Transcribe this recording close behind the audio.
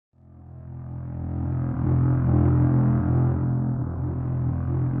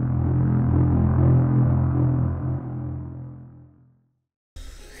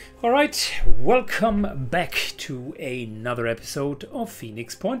Alright, welcome back to another episode of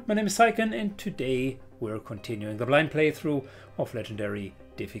Phoenix Point. My name is Syken and today we're continuing the blind playthrough of Legendary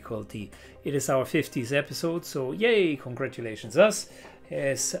difficulty. It is our 50th episode, so yay, congratulations us,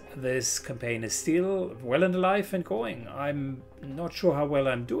 as this campaign is still well and alive and going. I'm not sure how well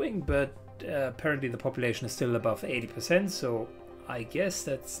I'm doing, but apparently the population is still above 80%, so I guess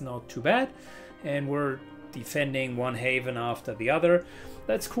that's not too bad. And we're defending one haven after the other.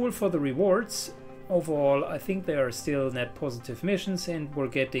 That's cool for the rewards. Overall, I think they are still net positive missions and we're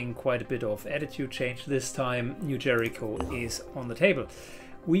getting quite a bit of attitude change. This time, New Jericho is on the table.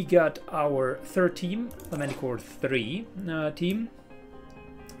 We got our third team, the Manticore 3 team,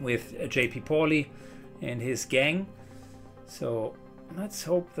 with JP Pauly and his gang. So let's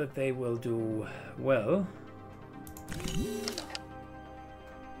hope that they will do well.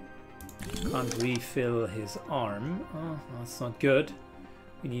 Can't refill his arm. Oh, that's not good.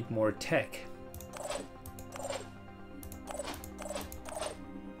 We need more tech.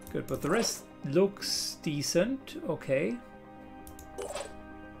 Good, but the rest looks decent. Okay.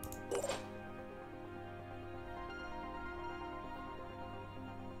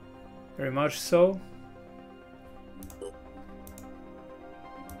 Very much so.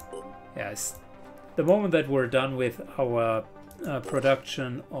 Yes. The moment that we're done with our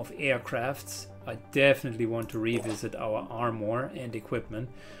production of aircrafts, I definitely want to revisit our armor and equipment.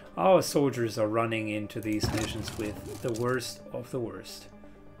 Our soldiers are running into these missions with the worst of the worst.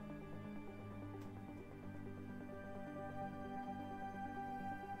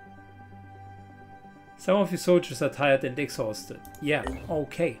 Some of your soldiers are tired and exhausted. Yeah,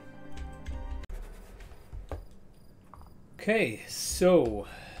 okay. Okay, so...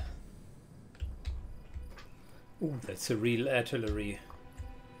 Ooh, that's a real artillery.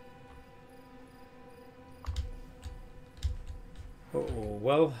 Uh-oh,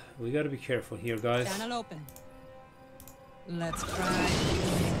 well, we gotta be careful here, guys. Channel open. Let's try.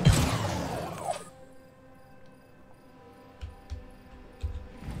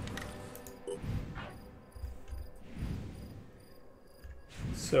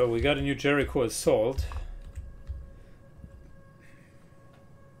 So we got a New Jericho assault.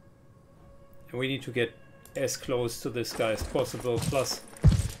 And we need to get as close to this guy as possible, plus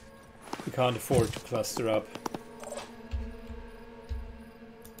we can't afford to cluster up.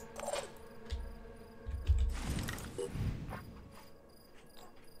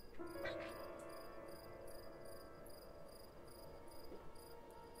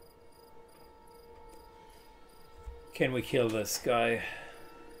 Can we kill this guy?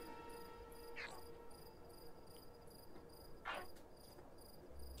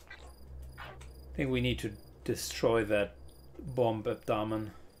 I think we need to destroy that bomb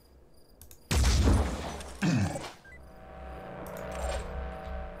abdomen.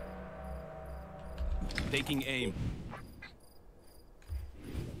 Taking aim.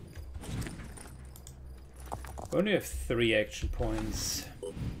 We only have 3 action points.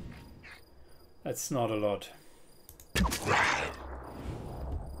 That's not a lot.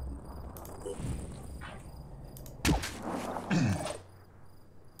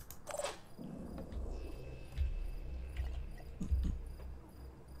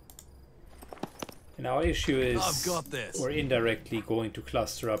 And our issue is I've got this. We're indirectly going to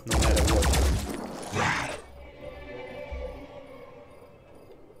cluster up no matter what.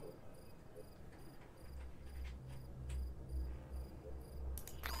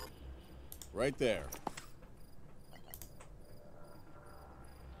 Right there.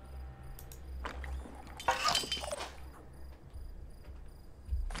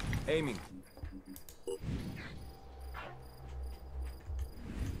 Aiming.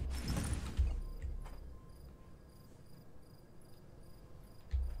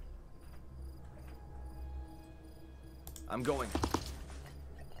 I'm going.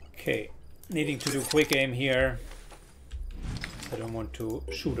 Okay, needing to do quick aim here. I don't want to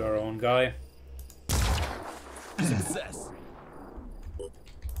shoot our own guy. Success.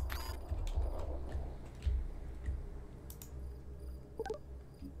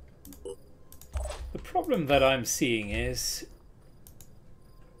 The problem that I'm seeing is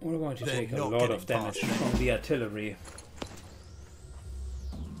we're going to take a lot of damage from the artillery.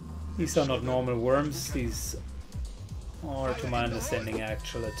 These are not normal worms, these are, to my understanding,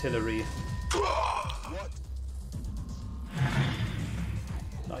 actual artillery.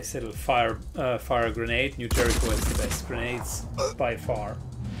 Nice little fire grenade. New Jericho has the best grenades by far.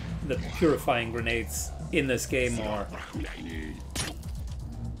 The purifying grenades in this game are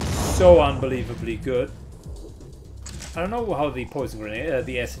so unbelievably good. I don't know how the poison grenade,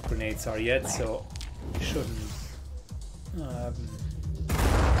 the acid grenades are yet, so we shouldn't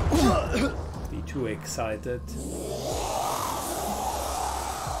be too excited.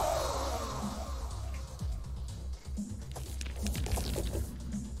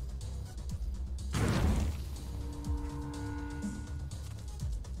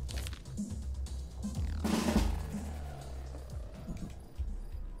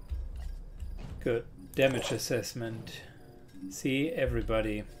 Good. Damage assessment. See,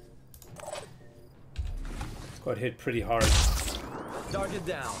 everybody got hit pretty hard. Target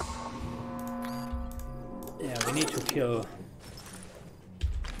down. Yeah, we need to kill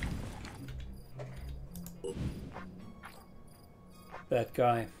that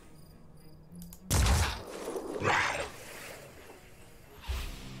guy.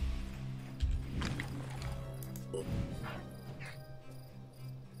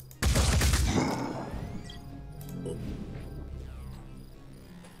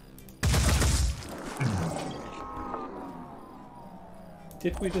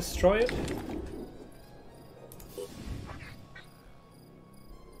 Did we destroy it?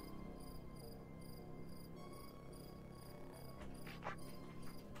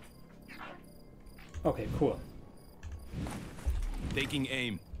 Okay, cool. Taking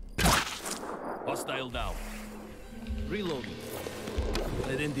aim. Hostile down. Reloading.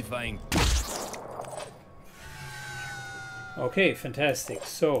 Identifying. Okay, fantastic.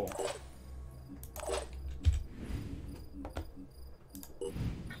 So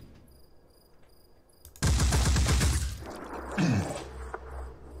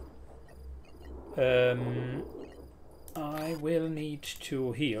I will need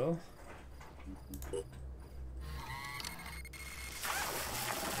to heal.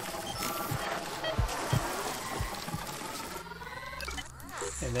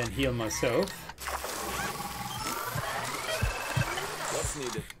 And then heal myself. What's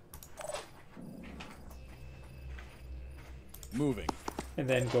needed? Moving. And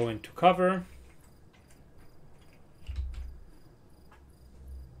then go into cover.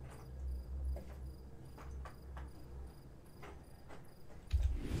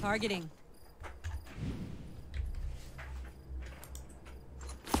 Targeting.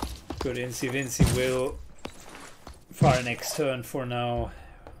 Good, Incy Vincy will fire next turn for now.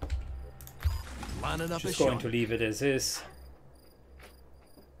 Lining up. Just going to leave it as is.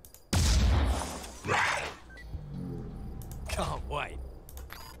 Can't wait.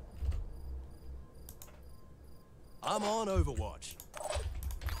 I'm on Overwatch.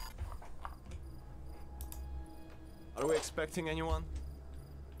 Are we expecting anyone?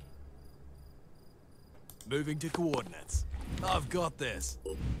 Moving to coordinates. I've got this.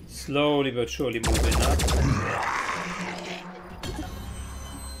 Slowly but surely moving up.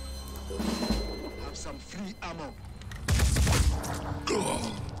 Have some free ammo.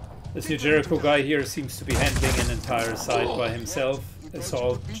 This new Jericho guy here seems to be handling an entire side by himself.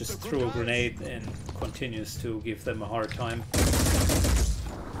 Assault just threw a grenade and continues to give them a hard time.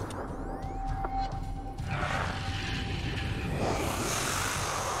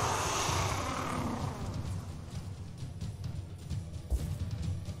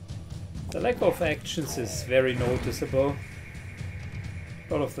 The lack of actions is very noticeable.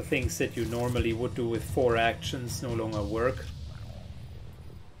 A lot of the things that you normally would do with 4 actions no longer work.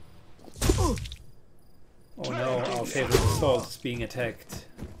 Oh no, our favorite assault is being attacked.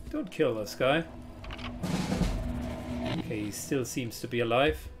 Don't kill this guy. Okay, he still seems to be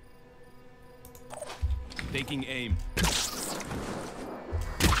alive. Taking aim.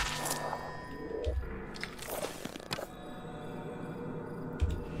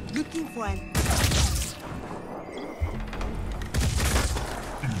 Looking for an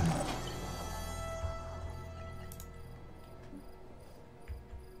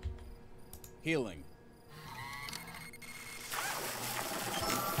Healing.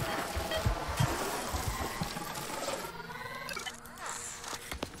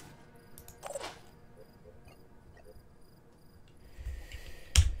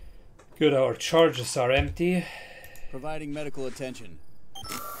 Good, our charges are empty. Providing medical attention.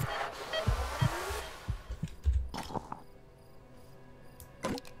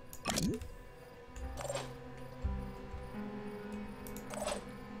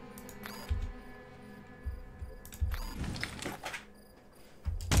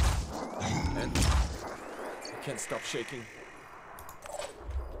 And I can't stop shaking.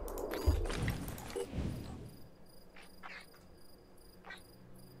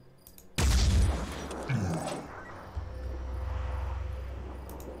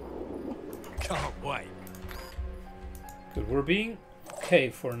 Can't wait. Good, we're being okay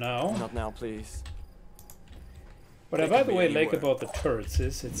for now. Not now, please. What I, by the way, like about the turrets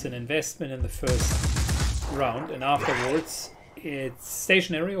is it's an investment in the first round, and afterwards It's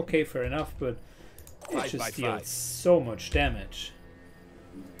stationary, okay, fair enough, but it just deals so much damage.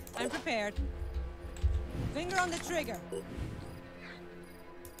 I'm prepared. Finger on the trigger.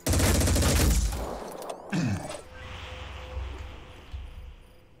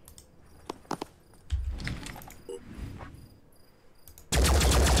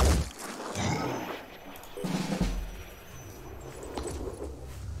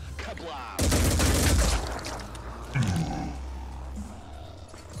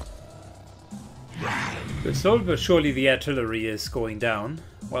 Slowly but surely the artillery is going down,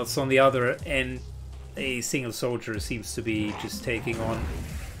 whilst on the other end a single soldier seems to be just taking on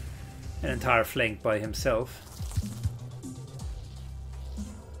an entire flank by himself.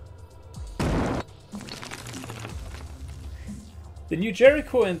 The New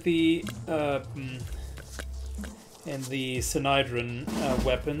Jericho and the Synhydron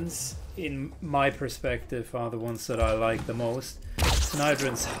weapons, in my perspective, are the ones that I like the most.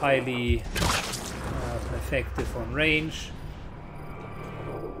 Synhydron's highly effective on range.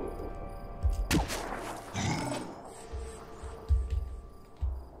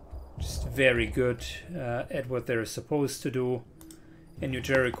 Just very good at what they're supposed to do. And New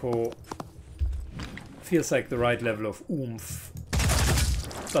Jericho feels like the right level of oomph,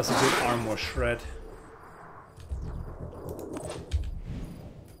 plus a good armor shred.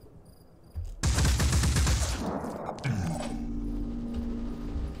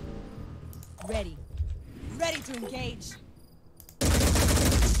 Ready. Ready to engage.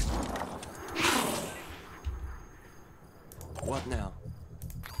 What now?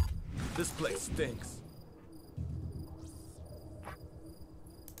 This place stinks.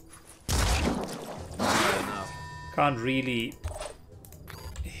 Can't really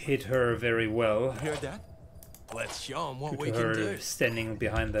hit her very well. Hear that? Let's show them what Due we to can her do. standing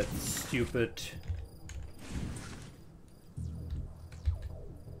behind that stupid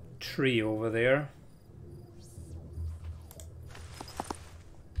tree over there.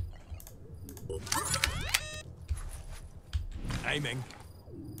 Aiming.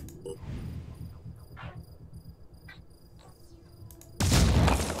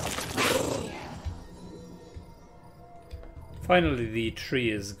 Finally, the tree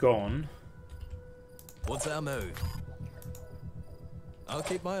is gone. What's our move? I'll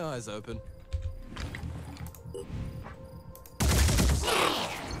keep my eyes open.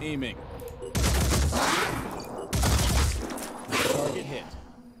 Aiming. Target hit.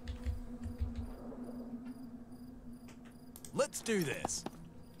 Let's do this.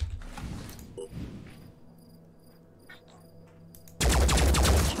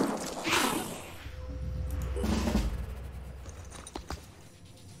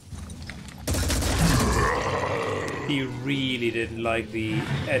 He really didn't like the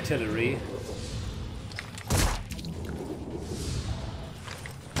artillery.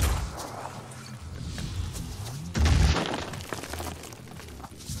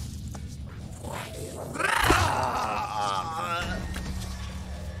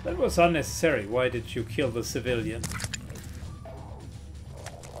 That was unnecessary. Why did you kill the civilian?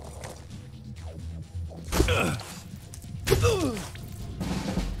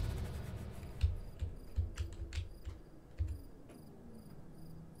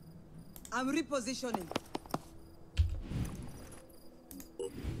 I'm repositioning.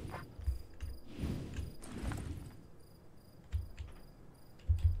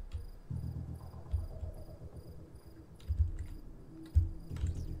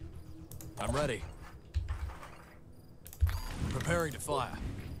 I'm ready. Preparing to fire.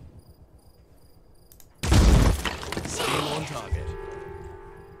 Still on target.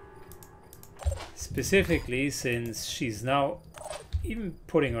 Specifically, since she's now even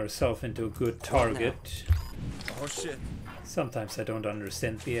putting herself into a good target. Oh shit. Sometimes I don't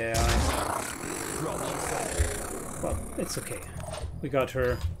understand the AI. Well, it's okay. We got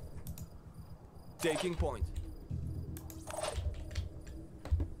her. Taking point.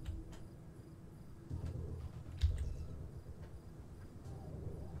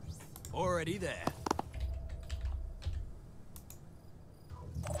 Already there.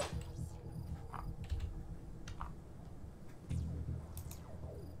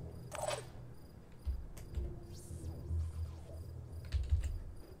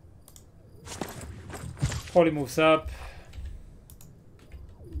 Polly moves up.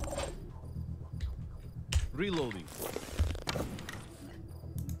 Reloading.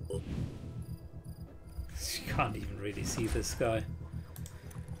 You can't even really see this guy.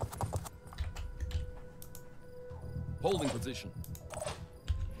 Holding position.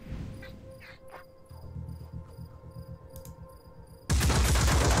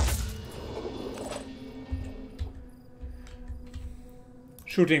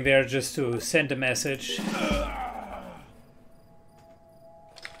 shooting there just to send a message.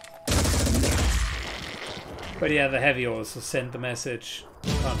 But yeah, the heavy also sent the message.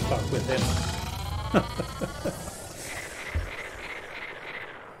 Can't fuck with him.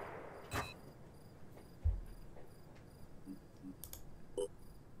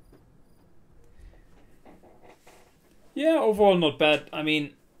 Yeah, overall not bad. I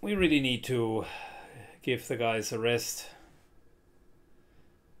mean, we really need to give the guys a rest.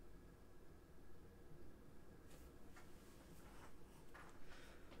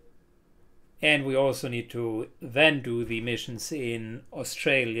 And we also need to then do the missions in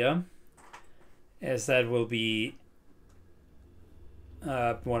Australia, as that will be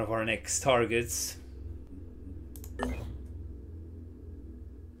one of our next targets.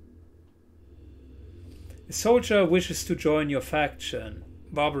 A soldier wishes to join your faction.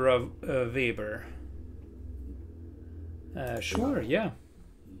 Barbara Weber. Sure, yeah.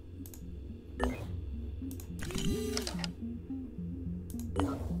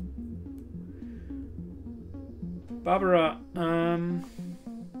 Barbara,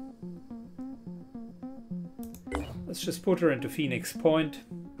 let's just put her into Phoenix Point.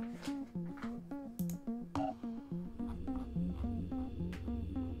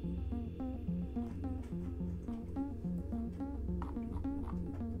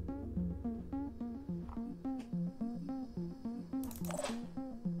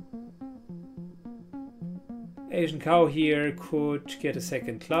 Asian cow here could get a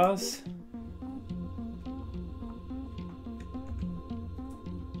second class.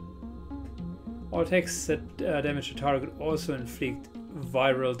 All attacks that damage a target also inflict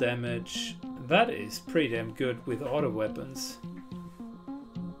viral damage. That is pretty damn good with auto weapons.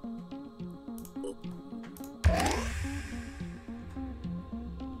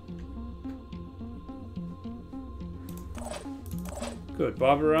 Good.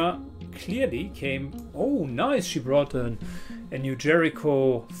 Barbara clearly came... Oh, nice! She brought a new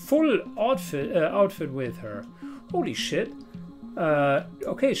Jericho full outfit with her. Holy shit!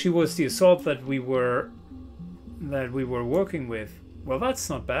 Okay, she was the assault that we were working with. Well, that's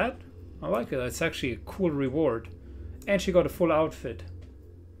not bad. I like it. That's actually a cool reward. And she got a full outfit.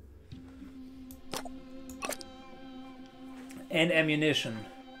 And ammunition.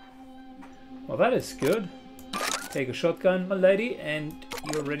 Well, that is good. Take a shotgun, my lady, and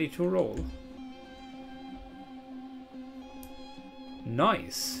you're ready to roll.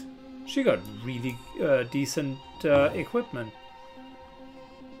 Nice. She got really decent equipment.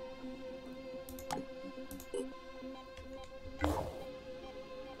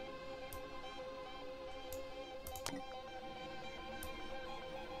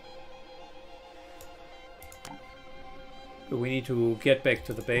 We need to get back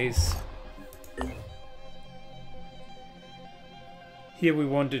to the base. Here we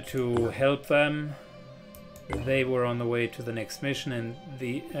wanted to help them. They were on the way to the next mission, and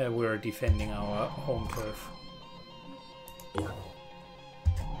we're defending our home turf.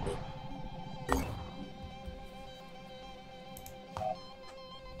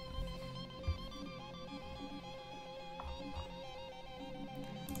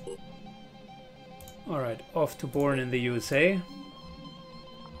 Alright, off to Born in the USA.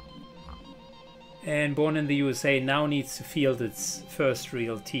 And Born in the USA now needs to field its first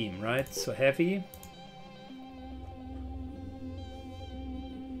real team, right? So heavy.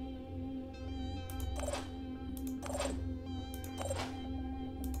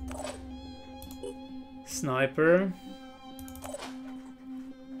 Sniper.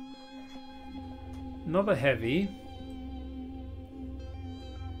 Another heavy.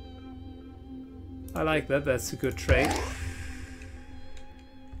 I like that, that's a good trait.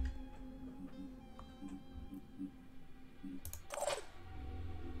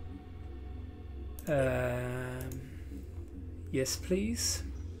 Yes, please.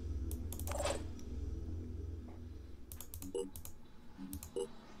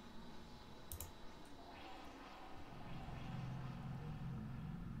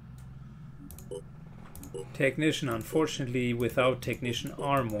 Technician, unfortunately, without technician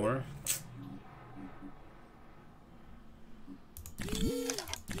armor.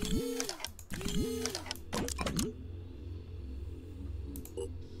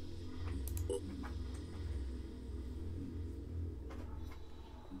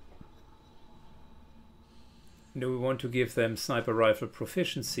 Do we want to give them sniper rifle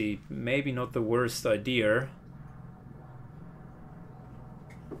proficiency? Maybe not the worst idea.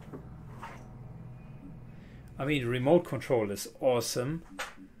 I mean, remote control is awesome.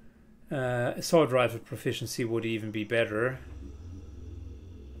 Assault rifle proficiency would even be better.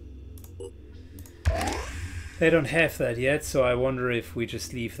 They don't have that yet, so I wonder if we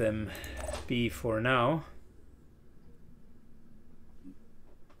just leave them be for now.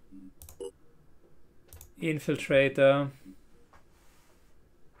 Infiltrator.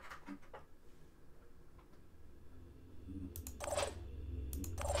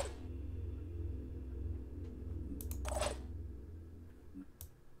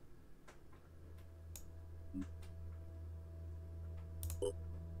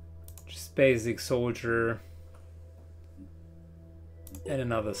 Just basic soldier. And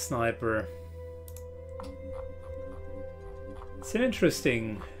another sniper. It's an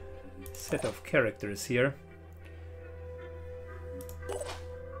interesting set of characters here.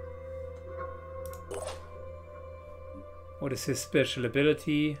 What is his special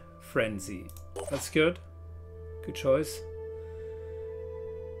ability? Frenzy. That's good. Good choice.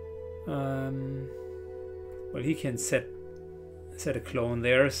 Well, he can set a clone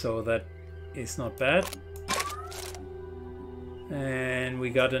there, so that is not bad. And we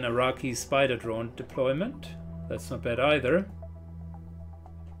got an Iraqi spider drone deployment. That's not bad either.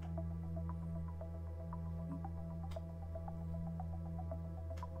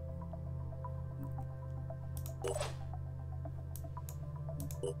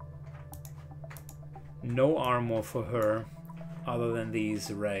 No armor for her other than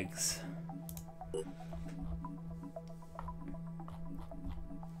these rags.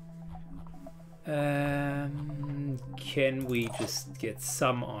 Can we just get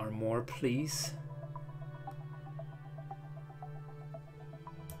some armor, please?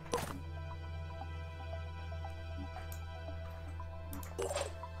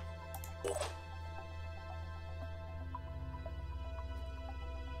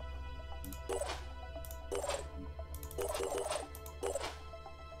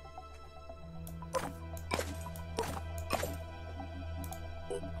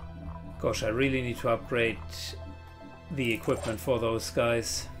 Gosh, I really need to upgrade the equipment for those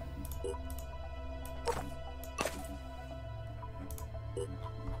guys.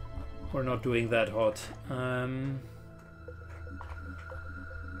 We're not doing that hot.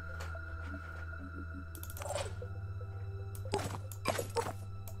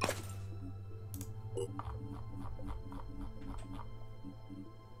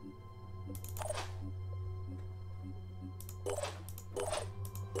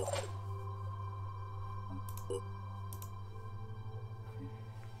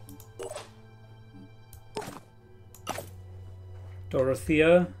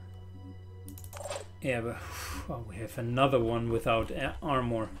 Dorothea. Yeah, but oh, we have another one without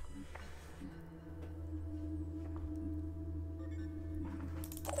armor.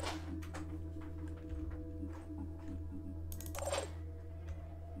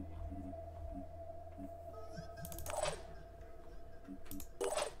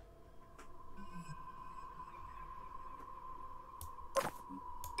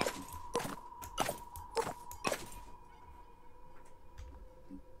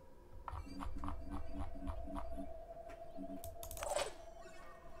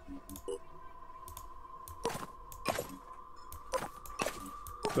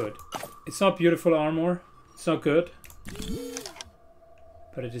 Good. It's not beautiful armor. It's not good.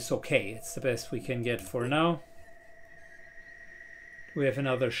 But it is okay. It's the best we can get for now. We have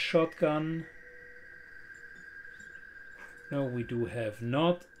another shotgun. No, we do have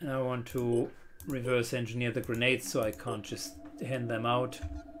not. And I want to reverse engineer the grenades so I can't just hand them out.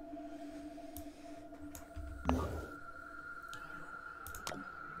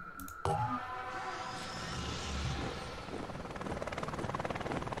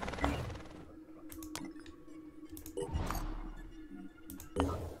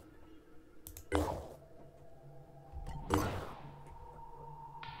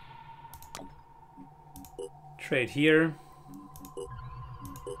 Trade here.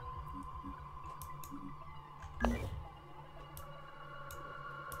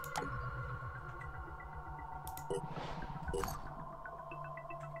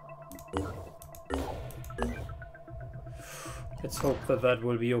 Let's hope that that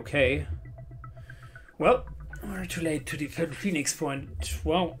will be okay. Well, we're too late to defend Phoenix Point.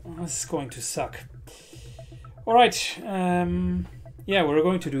 Well, this is going to suck. Alright, yeah, we're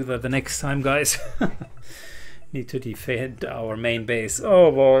going to do that the next time, guys. Need to defend our main base. Oh,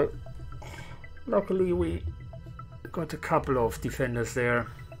 well, luckily we got a couple of defenders there.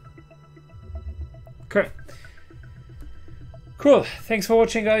 Okay. Cool. Thanks for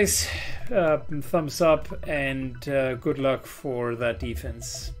watching, guys. Thumbs up and good luck for that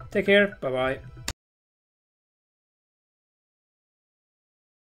defense. Take care. Bye-bye.